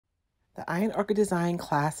The Iron Orchid Design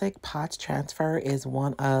Classic Potch Transfer is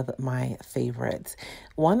one of my favorites.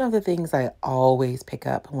 One of the things I always pick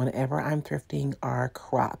up whenever I'm thrifting are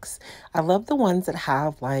crocks. I love the ones that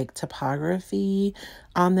have like typography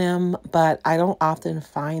on them, but I don't often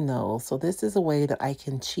find those. So this is a way that I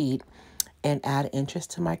can cheat and add interest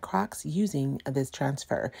to my Crocs using this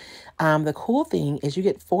transfer. The cool thing is you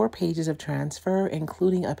get 4 pages of transfer,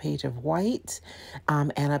 including a page of white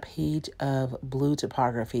and a page of blue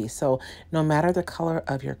typography. So no matter the color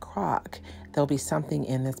of your Croc, there'll be something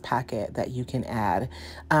in this packet that you can add.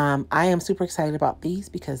 I am super excited about these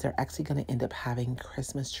because they're actually going to end up having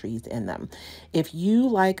Christmas trees in them. If you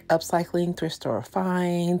like upcycling, thrift store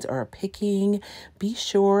finds, or picking, be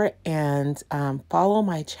sure and follow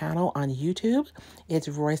my channel on YouTube. It's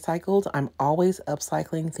Roycycled. I'm always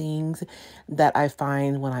upcycling things that I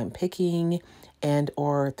find when I'm picking and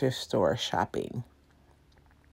or thrift store shopping.